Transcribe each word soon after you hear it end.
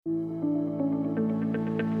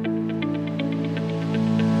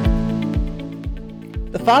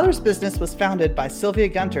Father's Business was founded by Sylvia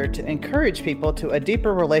Gunter to encourage people to a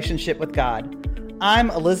deeper relationship with God.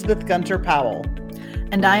 I'm Elizabeth Gunter Powell.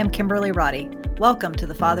 And I am Kimberly Roddy. Welcome to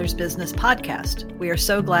the Father's Business podcast. We are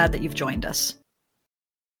so glad that you've joined us.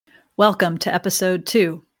 Welcome to episode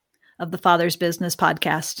 2 of the Father's Business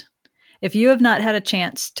podcast. If you have not had a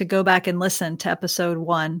chance to go back and listen to episode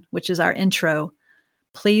 1, which is our intro,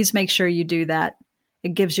 please make sure you do that.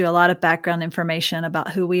 It gives you a lot of background information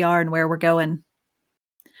about who we are and where we're going.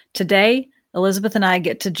 Today, Elizabeth and I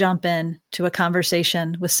get to jump in to a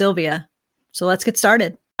conversation with Sylvia. So let's get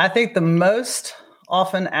started. I think the most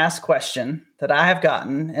often asked question that I have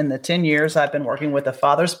gotten in the 10 years I've been working with the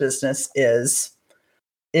Father's Business is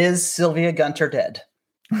Sylvia Gunter dead?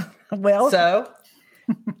 Well,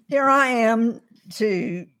 here I am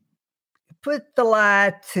to put the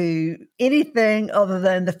lie to anything other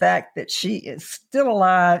than the fact that she is still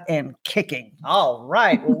alive and kicking. All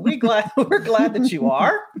right. Well, we're glad that you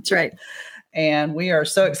are. That's right. And we are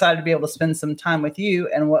so excited to be able to spend some time with you.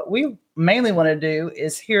 And what we mainly want to do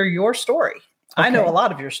is hear your story. Okay. I know a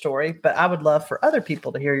lot of your story, but I would love for other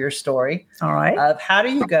people to hear your story. All right. Of how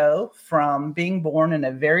do you go from being born in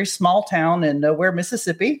a very small town in nowhere,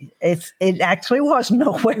 Mississippi? It actually was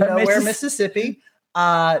nowhere, Mississippi.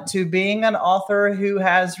 To being an author who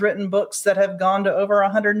has written books that have gone to over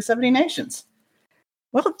 170 nations?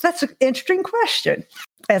 Well, that's an interesting question.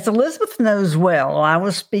 As Elizabeth knows well, I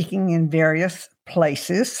was speaking in various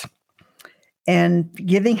places and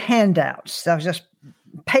giving handouts. I was just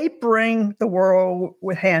papering the world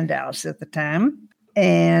with handouts at the time.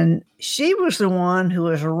 And she was the one who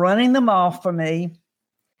was running them off for me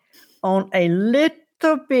on a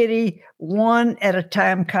little bitty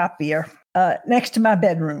one-at-a-time copier next to my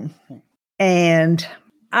bedroom. And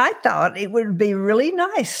I thought it would be really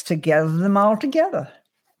nice to gather them all together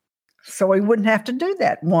so we wouldn't have to do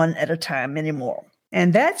that one at a time anymore.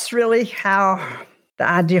 And that's really how the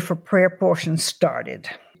idea for prayer portions started.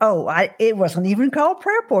 It wasn't even called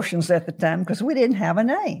prayer portions at the time because we didn't have a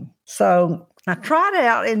name. So I tried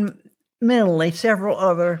out mentally several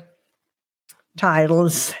other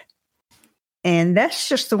titles. And that's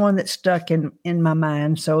just the one that stuck in my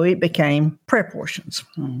mind. So it became prayer portions.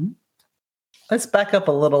 Mm-hmm. Let's back up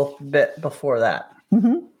a little bit before that.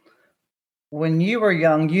 Mm-hmm. When you were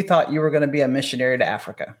young, you thought you were going to be a missionary to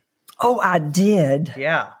Africa. Oh, I did.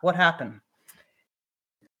 Yeah. What happened?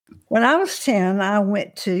 When I was 10, I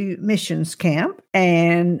went to missions camp.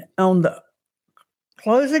 And on the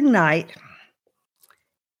closing night,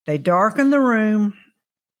 they darkened the room.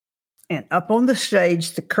 And up on the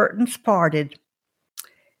stage, the curtains parted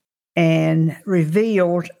and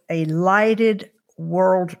revealed a lighted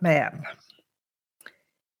world map.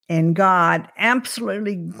 And God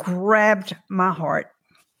absolutely grabbed my heart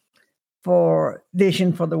for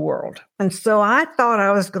vision for the world. And so I thought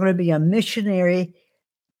I was going to be a missionary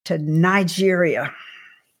to Nigeria.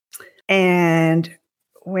 And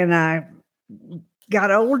when I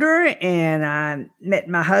got older and I met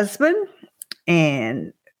my husband,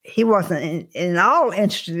 and he wasn't in all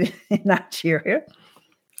interested in Nigeria.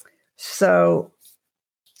 So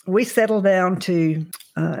we settled down to,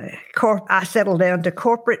 I settled down to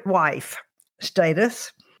corporate wife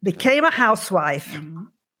status, became a housewife,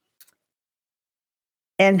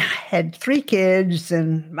 and had 3 kids,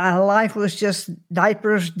 and my life was just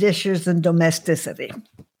diapers, dishes, and domesticity.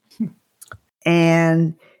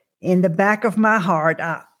 And in the back of my heart,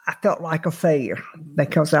 I felt like a failure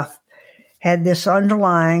because I had this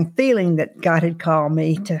underlying feeling that God had called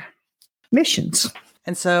me to missions.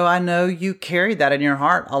 And so I know you carried that in your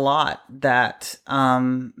heart a lot, that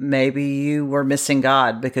maybe you were missing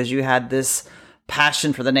God because you had this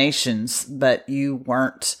passion for the nations, but you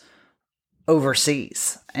weren't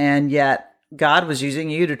overseas. And yet God was using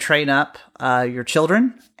you to train up your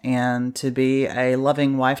children and to be a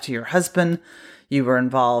loving wife to your husband. You were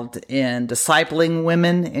involved in discipling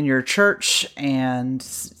women in your church and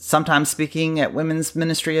sometimes speaking at women's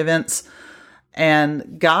ministry events.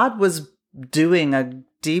 And God was doing a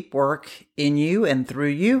deep work in you and through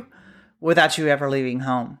you without you ever leaving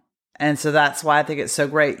home. And so that's why I think it's so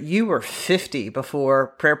great. You were 50 before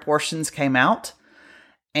Prayer Portions came out.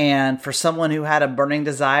 And for someone who had a burning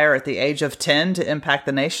desire at the age of 10 to impact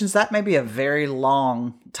the nations, that may be a very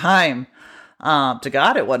long time. To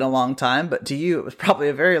God, it wasn't a long time, but to you, it was probably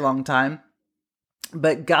a very long time.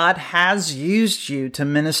 But God has used you to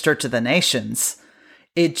minister to the nations.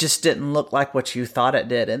 It just didn't look like what you thought it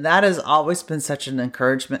did. And that has always been such an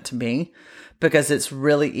encouragement to me, because it's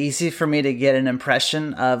really easy for me to get an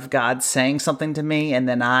impression of God saying something to me, and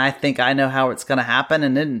then I think I know how it's going to happen,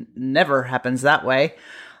 and it never happens that way.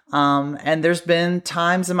 And there's been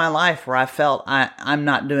times in my life where I felt I'm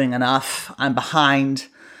not doing enough. I'm behind.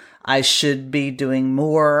 I should be doing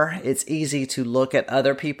more. It's easy to look at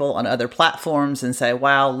other people on other platforms and say,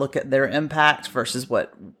 wow, look at their impact versus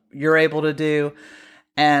what you're able to do.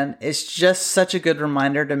 And it's just such a good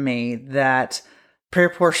reminder to me that Prayer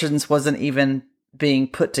Portions wasn't even being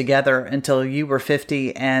put together until you were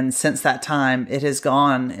 50. And since that time, it has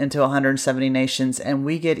gone into 170 nations. And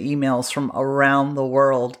we get emails from around the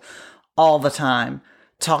world all the time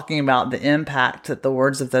talking about the impact that the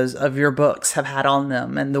words of your books have had on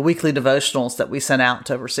them, and the weekly devotionals that we sent out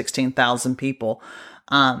to over 16,000 people,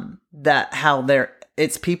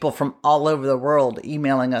 it's people from all over the world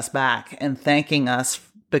emailing us back and thanking us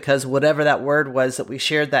because whatever that word was that we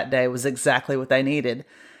shared that day was exactly what they needed.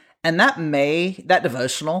 And that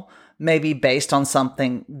devotional may be based on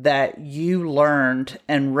something that you learned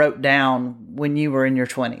and wrote down when you were in your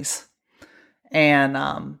 20s.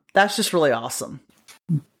 And that's just really awesome.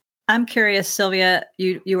 I'm curious, Sylvia,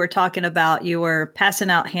 you were talking about you were passing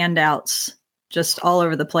out handouts just all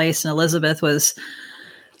over the place, and Elizabeth was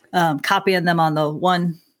copying them on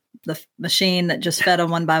the machine that just fed them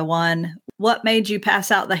one by one. What made you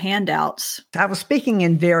pass out the handouts? I was speaking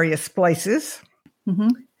in various places,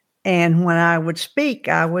 and when I would speak,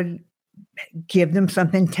 I would give them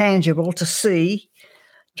something tangible to see,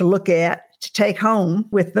 to look at, to take home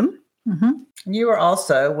with them. You were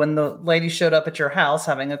also, when the lady showed up at your house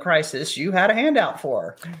having a crisis, you had a handout for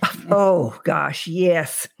her. Oh, gosh,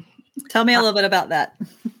 yes. Tell me a little bit about that.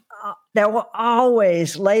 There were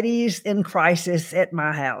always ladies in crisis at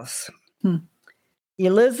my house.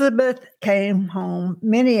 Elizabeth came home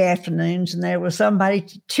many afternoons, and there was somebody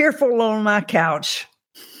tearful on my couch.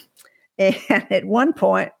 And at one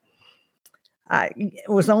point, I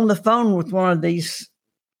was on the phone with one of these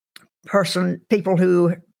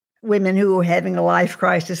women who were having a life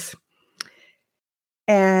crisis.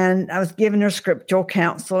 And I was giving her scriptural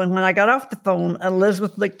counsel. And when I got off the phone,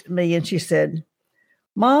 Elizabeth looked at me and she said,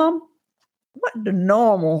 "Mom, what do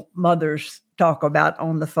normal mothers talk about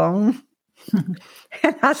on the phone?"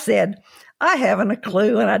 And I said, "I haven't a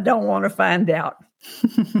clue, and I don't want to find out."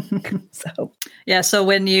 So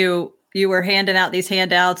when you were handing out these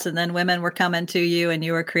handouts, and then women were coming to you and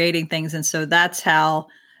you were creating things. And so that's how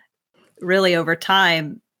really over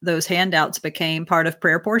time, those handouts became part of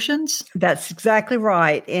Prayer Portions? That's exactly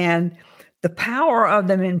right. And the power of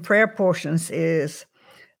them in Prayer Portions is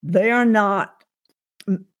they are not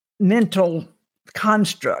mental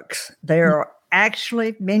constructs. They are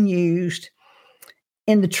actually been used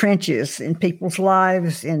in the trenches, in people's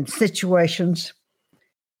lives, in situations,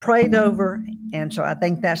 prayed over. And so I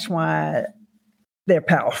think that's why they're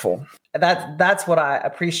powerful. That's what I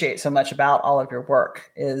appreciate so much about all of your work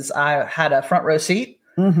is I had a front row seat.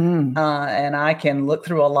 And I can look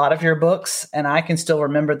through a lot of your books, and I can still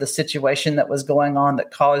remember the situation that was going on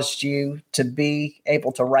that caused you to be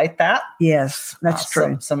able to write that. Yes, that's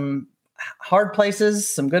true. Some hard places,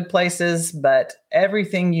 some good places, but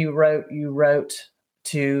everything you wrote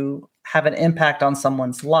to have an impact on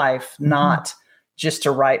someone's life, not just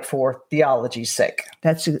to write for theology's sake.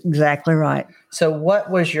 That's exactly right. So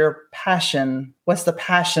what was your passion? What's the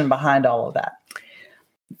passion behind all of that?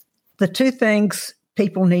 The two things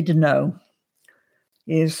people need to know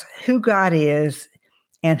is who God is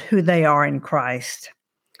and who they are in Christ.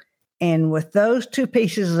 And with those two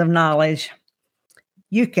pieces of knowledge,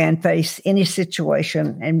 you can face any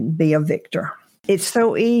situation and be a victor. It's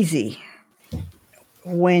so easy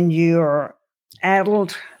when you're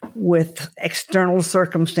addled with external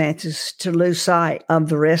circumstances to lose sight of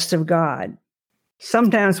the rest of God.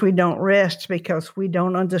 Sometimes we don't rest because we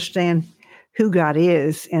don't understand who God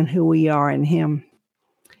is and who we are in Him,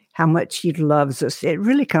 how much He loves us. It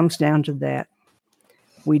really comes down to that.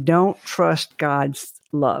 We don't trust God's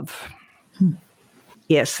love.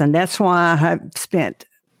 Yes, and that's why I have spent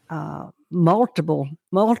multiple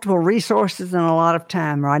resources and a lot of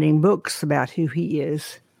time writing books about who He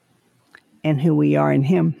is and who we are in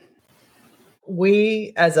Him.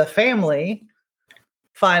 We, as a family,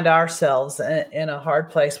 find ourselves in a hard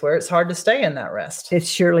place where it's hard to stay in that rest. It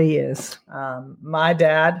surely is. My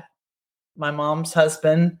dad, my mom's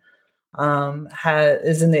husband,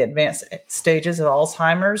 is in the advanced stages of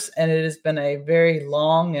Alzheimer's, and it has been a very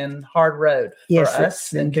long and hard road for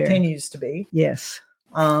us, and continues to be. Yes.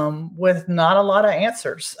 With not a lot of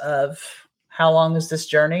answers of how long is this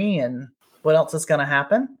journey and what else is going to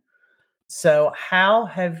happen. So how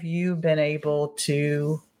have you been able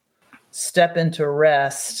to step into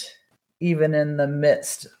rest even in the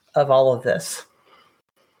midst of all of this?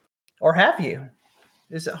 Or have you?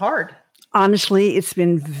 Is it hard? Honestly, it's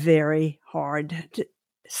been very hard.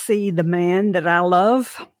 see the man that I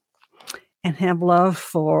love and have loved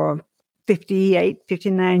for 58,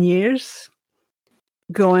 59 years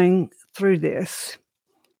going through this.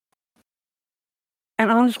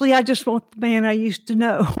 And honestly, I just want the man I used to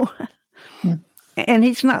know. And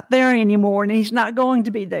he's not there anymore, and he's not going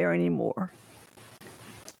to be there anymore.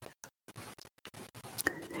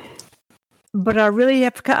 But I really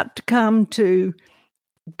have got to come to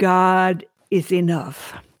God is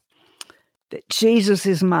enough. That Jesus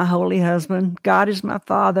is my holy husband. God is my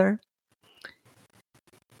Father.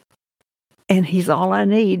 And he's all I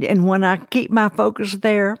need. And when I keep my focus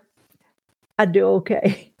there, I do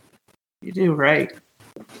okay. You do right.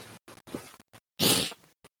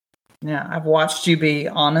 Yeah, I've watched you be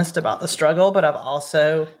honest about the struggle, but I've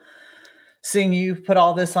also seen you put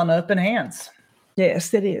all this on open hands.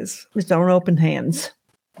 Yes, it is. It's on open hands.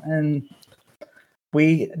 And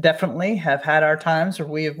we definitely have had our times where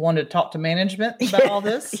we have wanted to talk to management about all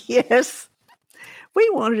this. Yes. We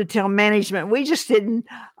wanted to tell management. We just didn't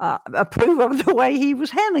approve of the way he was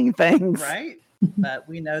handling things. Right. But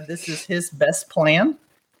we know this is his best plan,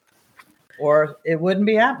 or it wouldn't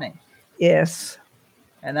be happening. Yes.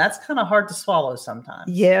 And that's kind of hard to swallow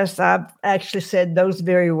sometimes. Yes, I've actually said those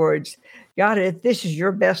very words. God, if this is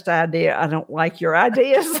your best idea, I don't like your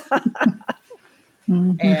ideas.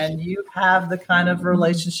 And you have the kind of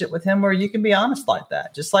relationship with him where you can be honest like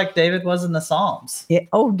that, just like David was in the Psalms. Yeah.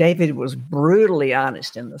 Oh, David was brutally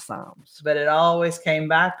honest in the Psalms. But it always came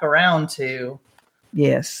back around to,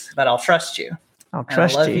 yes, but I'll trust you. I'll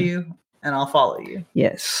trust I'll love you, and I'll follow you.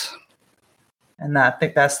 Yes. And I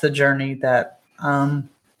think that's the journey that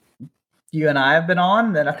you and I have been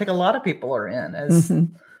on, that I think a lot of people are in, as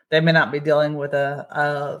they may not be dealing with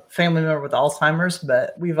a family member with Alzheimer's,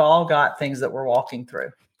 but we've all got things that we're walking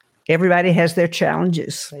through. Everybody has their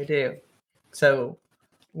challenges. They do. So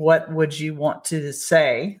what would you want to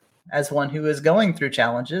say as one who is going through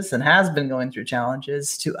challenges and has been going through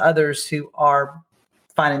challenges to others who are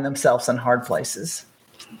finding themselves in hard places?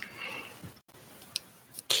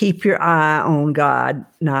 Keep your eye on God,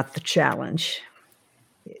 not the challenge.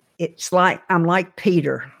 It's like I'm like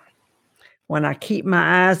Peter. When I keep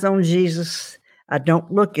my eyes on Jesus, I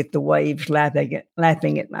don't look at the waves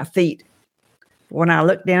lapping at my feet. When I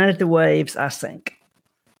look down at the waves, I sink.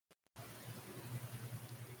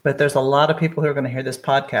 But there's a lot of people who are going to hear this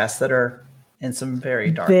podcast that are in some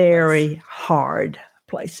very dark, very hard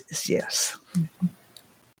places. Yes.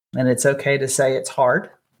 And it's okay to say it's hard.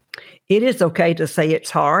 It is okay to say it's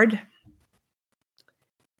hard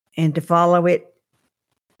and to follow it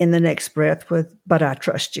in the next breath with, but I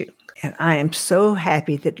trust you. And I am so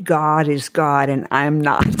happy that God is God and I'm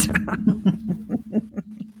not.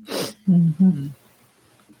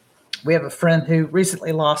 We have a friend who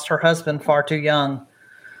recently lost her husband far too young.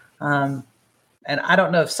 And I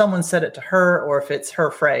don't know if someone said it to her or if it's her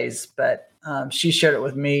phrase, but she shared it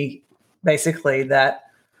with me basically that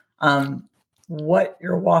what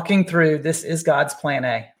you're walking through, this is God's plan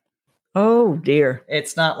A. Oh, dear.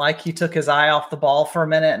 It's not like he took his eye off the ball for a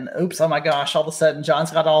minute and oops, oh my gosh, all of a sudden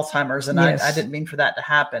John's got Alzheimer's and yes. I didn't mean for that to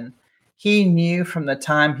happen. He knew from the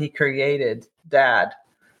time he created Dad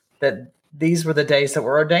that these were the days that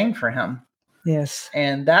were ordained for him. Yes.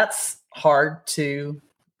 And that's hard to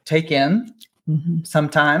take in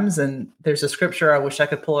sometimes. And there's a scripture, I wish I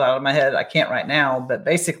could pull it out of my head. I can't right now, but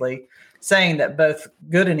basically saying that both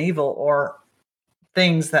good and evil or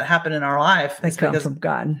things that happen in our life they come from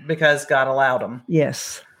God, because God allowed them.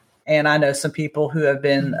 Yes. And I know some people who have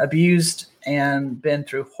been abused and been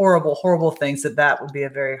through horrible, horrible things that would be a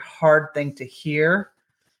very hard thing to hear.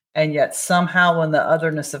 And yet somehow in the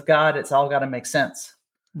otherness of God, it's all got to make sense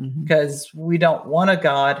because we don't want a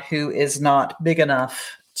God who is not big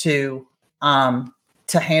enough to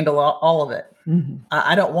handle all of it.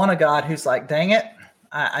 I don't want a God who's like, dang it,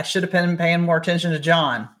 I should have been paying more attention to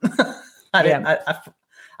John.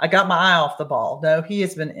 I got my eye off the ball. No, he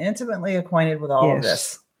has been intimately acquainted with all of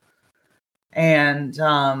this. And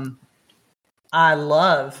I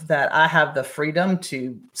love that I have the freedom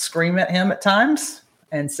to scream at him at times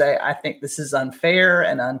and say, I think this is unfair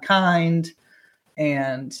and unkind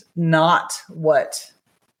and not what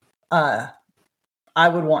I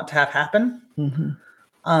would want to have happen.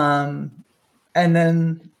 And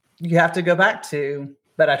then you have to go back to,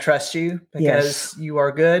 but I trust you because you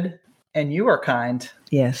are good. And you are kind.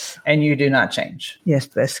 Yes. And you do not change. Yes,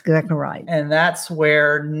 that's exactly right. And that's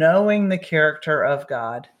where knowing the character of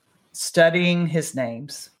God, studying his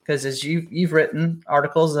names, because as you've written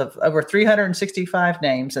articles of over 365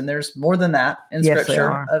 names, and there's more than that in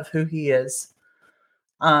scripture of who he is.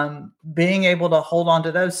 Being able to hold on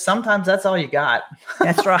to those, sometimes that's all you got.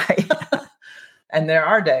 That's right. And there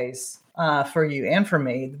are days for you and for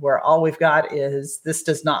me where all we've got is this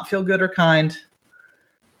does not feel good or kind,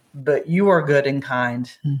 but you are good and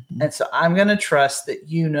kind. Mm-hmm. And so I'm going to trust that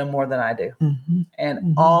you know more than I do. Mm-hmm. And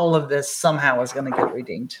Mm-hmm. all of this somehow is going to get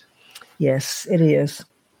redeemed. Yes, it is.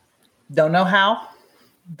 Don't know how,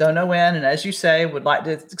 don't know when. And as you say, would like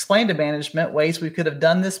to explain to management ways we could have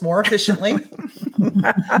done this more efficiently.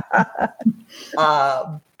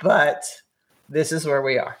 But this is where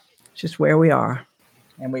we are. Just where we are.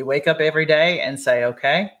 And we wake up every day and say,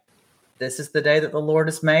 okay, this is the day that the Lord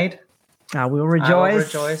has made. I will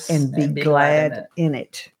rejoice and be glad in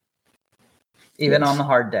it. Even on the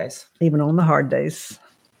hard days. Even on the hard days.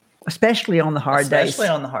 Especially on the hard days. Especially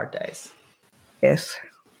on the hard days. Yes.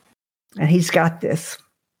 And he's got this.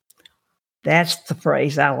 That's the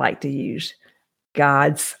phrase I like to use.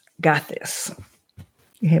 God's got this.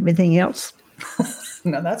 You have anything else?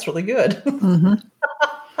 No, that's really good. Mm-hmm.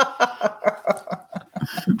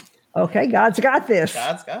 Okay, God's got this.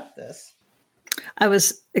 God's got this. I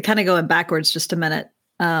was kind of going backwards just a minute.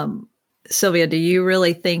 Sylvia, do you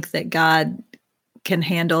really think that God can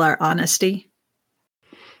handle our honesty?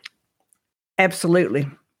 Absolutely.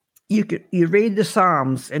 You read the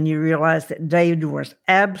Psalms and you realize that David was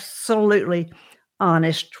absolutely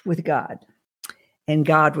honest with God. And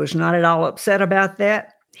God was not at all upset about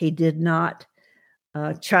that. He did not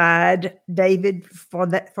chide David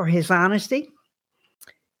for his honesty.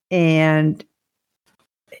 And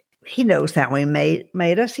he knows how he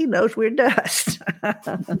made us. He knows we're dust.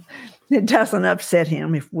 It doesn't upset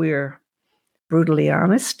him if we're brutally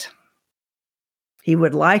honest. He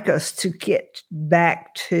would like us to get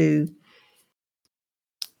back to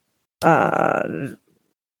the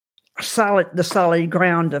solid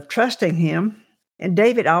ground of trusting him. And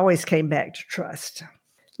David always came back to trust.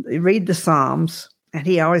 You read the Psalms, and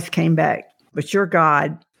he always came back. But your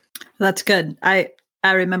God. That's good. I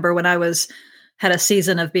remember when I had a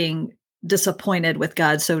season of being disappointed with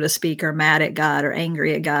God, so to speak, or mad at God or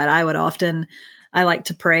angry at God. I like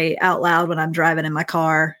to pray out loud when I'm driving in my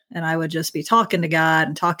car, and I would just be talking to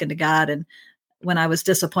God. And when I was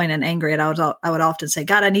disappointed and angry, I would often say,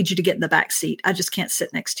 God, I need you to get in the back seat. I just can't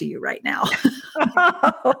sit next to you right now.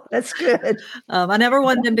 Oh, that's good. I never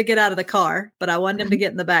wanted him to get out of the car, but I wanted him to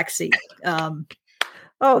get in the back seat.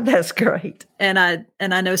 Oh, that's great. And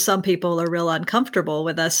I know some people are real uncomfortable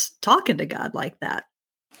with us talking to God like that.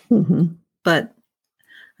 Mm-hmm. But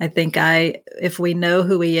I think if we know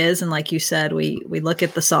who he is, and like you said, we look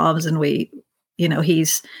at the Psalms and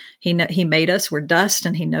he made us, we're dust,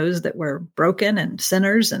 and he knows that we're broken and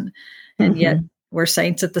sinners, and yet we're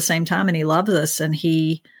saints at the same time, and he loves us, and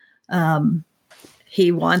he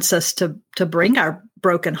wants us to bring our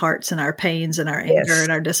broken hearts and our pains and our anger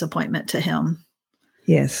and our disappointment to him.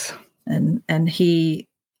 Yes. And he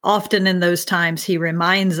often in those times, he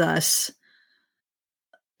reminds us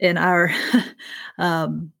in our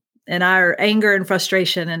anger and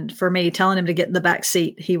frustration. And for me, telling him to get in the back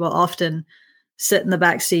seat, he will often sit in the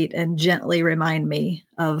back seat and gently remind me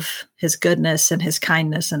of his goodness and his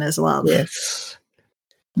kindness and his love. Yes.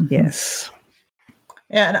 Mm-hmm. Yes.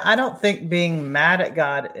 Yeah, and I don't think being mad at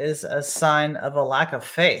God is a sign of a lack of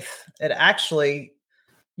faith. It actually,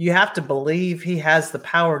 you have to believe he has the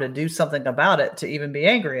power to do something about it to even be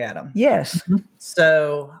angry at him. Yes.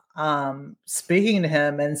 So speaking to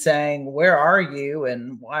him and saying, where are you?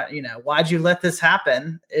 And why'd you let this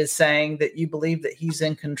happen? Is saying that you believe that he's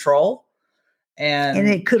in control. And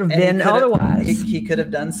it could have been otherwise. He could have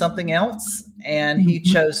done something else, and he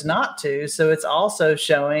chose not to. So it's also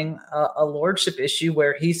showing a lordship issue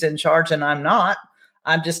where he's in charge and I'm not.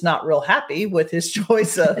 I'm just not real happy with his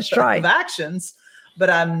choice of actions. But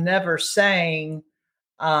I'm never saying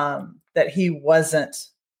that he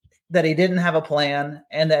didn't have a plan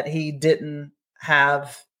and that he didn't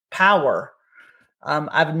have power.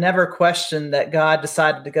 I've never questioned that God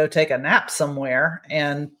decided to go take a nap somewhere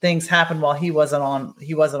and things happened while he wasn't on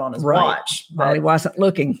his watch. While he wasn't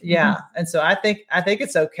looking. Yeah. And so I think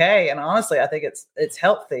it's okay. And honestly, I think it's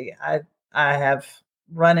healthy. I have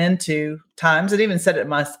run into times, and even said it in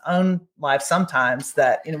my own life sometimes,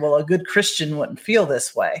 that, a good Christian wouldn't feel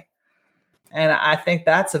this way. And I think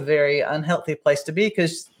that's a very unhealthy place to be,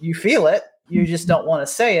 because you feel it. You just don't want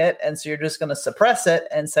to say it. And so you're just going to suppress it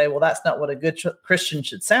and say, well, that's not what a good Christian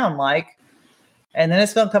should sound like. And then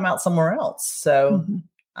it's going to come out somewhere else. So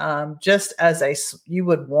just as you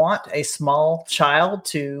would want a small child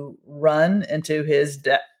to run into his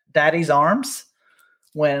daddy's arms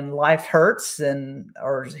when life hurts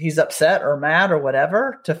or he's upset or mad or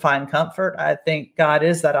whatever, to find comfort. I think God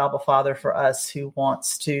is that Abba Father for us who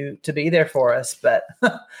wants to be there for us. But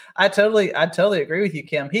I totally agree with you,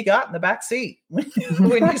 Kim. He got in the back seat when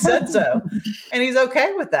you said so, and he's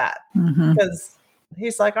okay with that because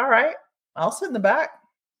he's like, all right, I'll sit in the back,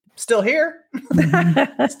 still here,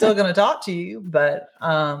 still going to talk to you. But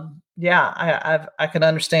yeah, I can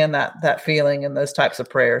understand that feeling and those types of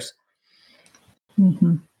prayers.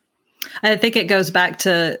 Mm-hmm. I think it goes back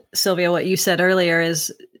to, Sylvia, what you said earlier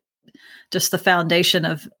is just the foundation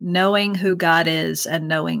of knowing who God is and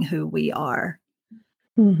knowing who we are.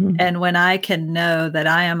 Mm-hmm. And when I can know that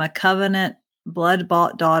I am a covenant,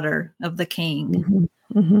 blood-bought daughter of the King,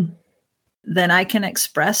 then I can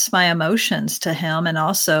express my emotions to him. And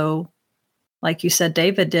also, like you said,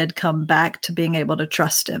 David did, come back to being able to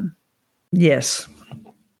trust him. Yes.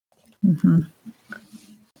 Mm-hmm.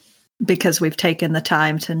 Because we've taken the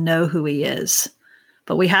time to know who he is.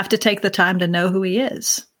 But we have to take the time to know who he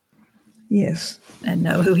is. Yes. And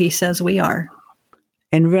know who he says we are.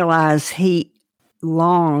 And realize he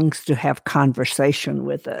longs to have conversation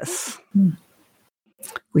with us,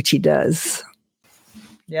 which he does.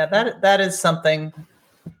 Yeah, that is something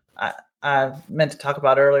I meant to talk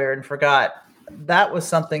about earlier and forgot. That was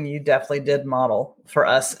something you definitely did model for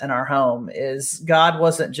us in our home, is God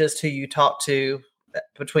wasn't just who you talked to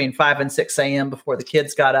between 5 and 6 a.m. before the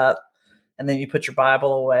kids got up and then you put your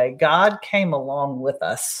Bible away. God came along with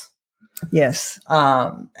us. Yes.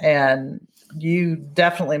 And you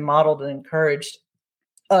definitely modeled and encouraged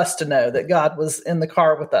us to know that God was in the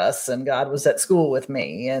car with us and God was at school with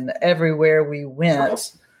me, and everywhere we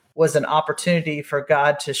went was an opportunity for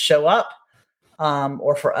God to show up,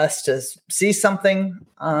 or for us to see something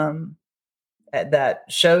that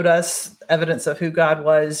showed us evidence of who God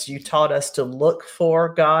was. You taught us to look for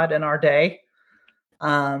God in our day.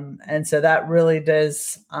 And so that really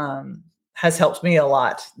has helped me a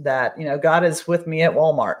lot, that, God is with me at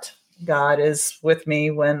Walmart. God is with me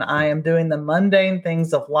when I am doing the mundane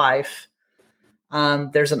things of life.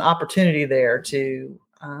 There's an opportunity there to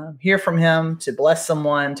hear from him, to bless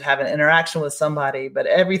someone, to have an interaction with somebody, but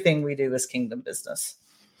everything we do is kingdom business.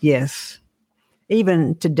 Yes.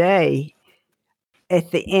 Even today,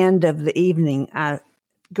 at the end of the evening, I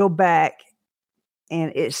go back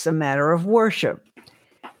and it's a matter of worship,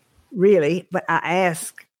 really. But I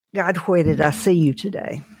ask God, where did I see you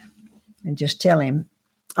today? And just tell him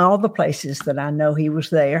all the places that I know he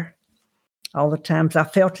was there, all the times I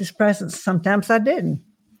felt his presence. Sometimes I didn't,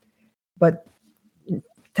 but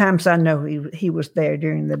times I know he was there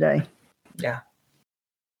during the day. Yeah.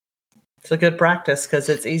 It's a good practice because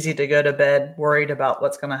it's easy to go to bed worried about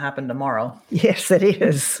what's going to happen tomorrow. Yes, it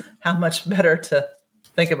is. How much better to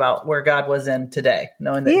think about where God was in today,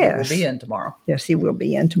 knowing that he will be in tomorrow. Yes, he will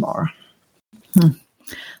be in tomorrow.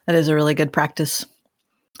 That is a really good practice.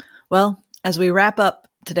 Well, as we wrap up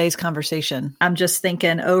today's conversation, I'm just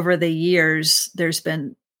thinking over the years, there's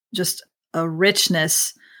been just a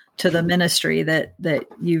richness to the ministry that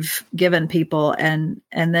you've given people. And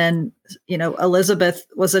then, Elizabeth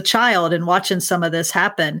was a child and watching some of this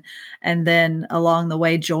happen, and then along the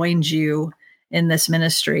way joined you in this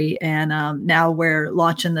ministry. And now we're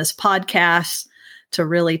launching this podcast to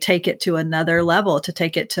really take it to another level, to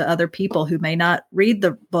take it to other people who may not read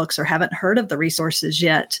the books or haven't heard of the resources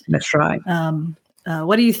yet. That's right.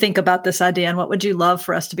 What do you think about this idea, and what would you love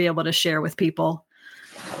for us to be able to share with people?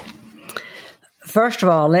 First of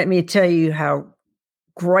all, let me tell you how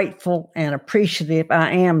grateful and appreciative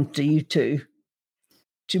I am to you two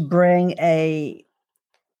to bring a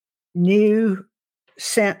new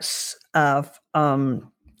sense of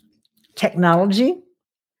technology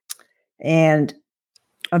and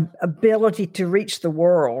ability to reach the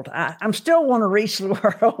world. I still want to reach the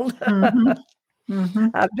world.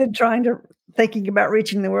 I've been thinking about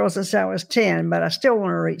reaching the world since I was 10, but I still want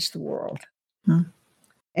to reach the world.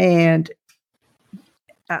 And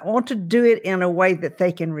I want to do it in a way that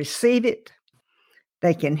they can receive it,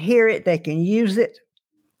 they can hear it, they can use it.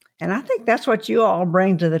 And I think that's what you all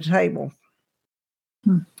bring to the table.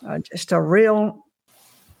 Just a real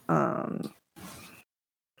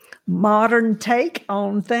modern take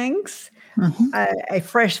on things, a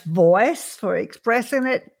fresh voice for expressing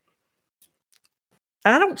it.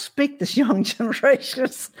 I don't speak this young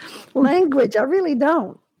generation's language. I really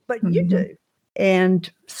don't, but you do. And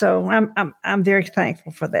so I'm very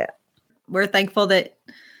thankful for that. We're thankful that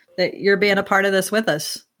you're being a part of this with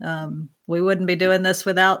us. We wouldn't be doing this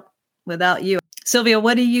without you. Sylvia,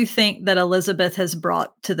 what do you think that Elizabeth has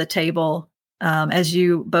brought to the table as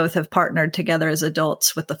you both have partnered together as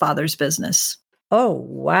adults with the Father's Business? Oh,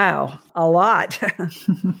 wow. A lot.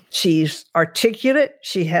 She's articulate.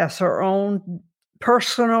 She has her own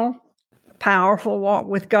personal, powerful walk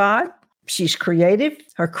with God. She's creative.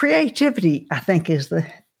 Her creativity, I think, is the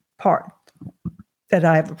part that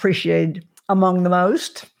I've appreciated among the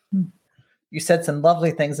most. You said some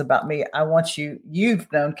lovely things about me.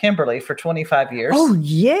 You've known Kimberly for 25 years. Oh,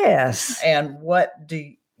 yes. And what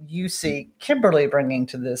do you see Kimberly bringing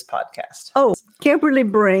to this podcast? Oh, Kimberly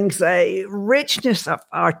brings a richness of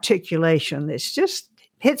articulation that just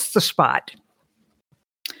hits the spot.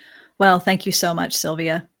 Well, thank you so much,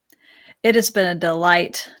 Sylvia. It has been a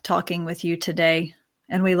delight talking with you today,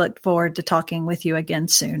 and we look forward to talking with you again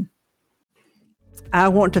soon. I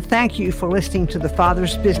want to thank you for listening to the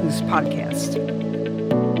Father's Business Podcast.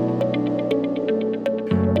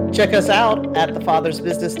 Check us out at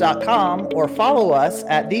thefathersbusiness.com or follow us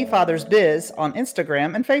at thefathersbiz on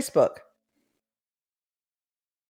Instagram and Facebook.